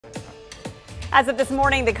As of this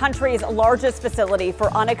morning, the country's largest facility for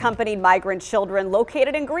unaccompanied migrant children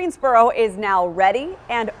located in Greensboro is now ready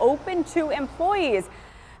and open to employees.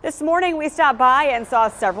 This morning, we stopped by and saw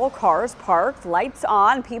several cars parked, lights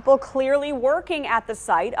on, people clearly working at the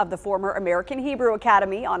site of the former American Hebrew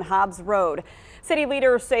Academy on Hobbs Road. City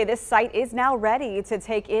leaders say this site is now ready to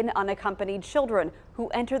take in unaccompanied children who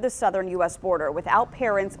enter the southern U.S. border without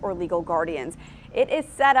parents or legal guardians. It is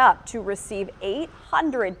set up to receive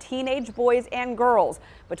 800 teenage boys and girls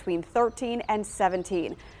between 13 and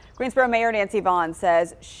 17. Greensboro Mayor Nancy Vaughn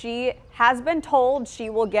says she has been told she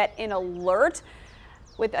will get an alert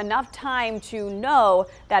with enough time to know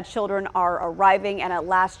that children are arriving, and at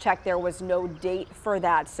last check there was no date for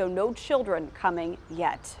that, so no children coming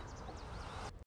yet.